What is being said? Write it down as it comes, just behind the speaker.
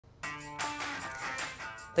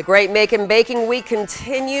The Great Macon Baking Week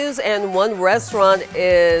continues, and one restaurant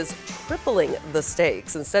is tripling the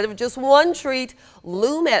stakes. Instead of just one treat,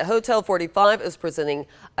 Loom at Hotel 45 is presenting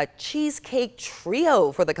a cheesecake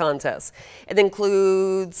trio for the contest. It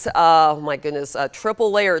includes, a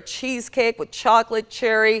triple layer cheesecake with chocolate,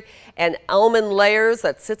 cherry, and almond layers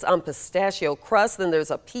that sits on pistachio crust. Then there's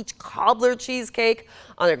a peach cobbler cheesecake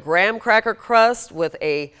on a graham cracker crust with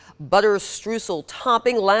a butter streusel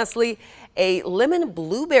topping. Lastly, a lemon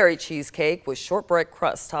blueberry cheesecake with shortbread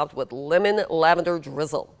crust topped with lemon lavender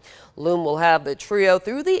drizzle. Loom will have the trio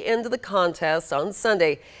through the end of the contest on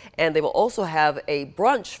Sunday, and they will also have a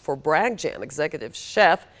brunch for Bragg Jam. Executive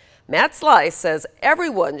Chef Matt Schleis says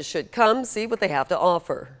everyone should come see what they have to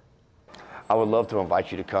offer. I would love to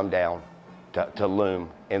invite you to come down to Loom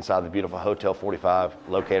inside the beautiful Hotel 45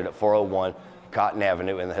 located at 401 Cotton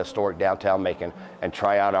Avenue in the historic downtown Macon, and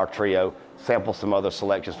try out our trio, sample some other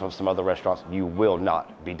selections from some other restaurants. You will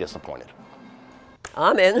not be disappointed.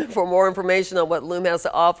 I'm in. For more information on what Loom has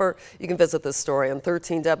to offer, you can visit this story on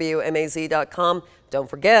 13WMAZ.com. Don't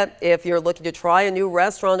forget, if you're looking to try a new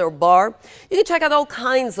restaurant or bar, you can check out all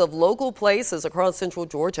kinds of local places across Central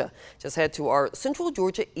Georgia. Just head to our Central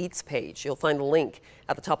Georgia Eats page. You'll find a link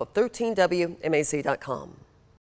at the top of 13WMAZ.com.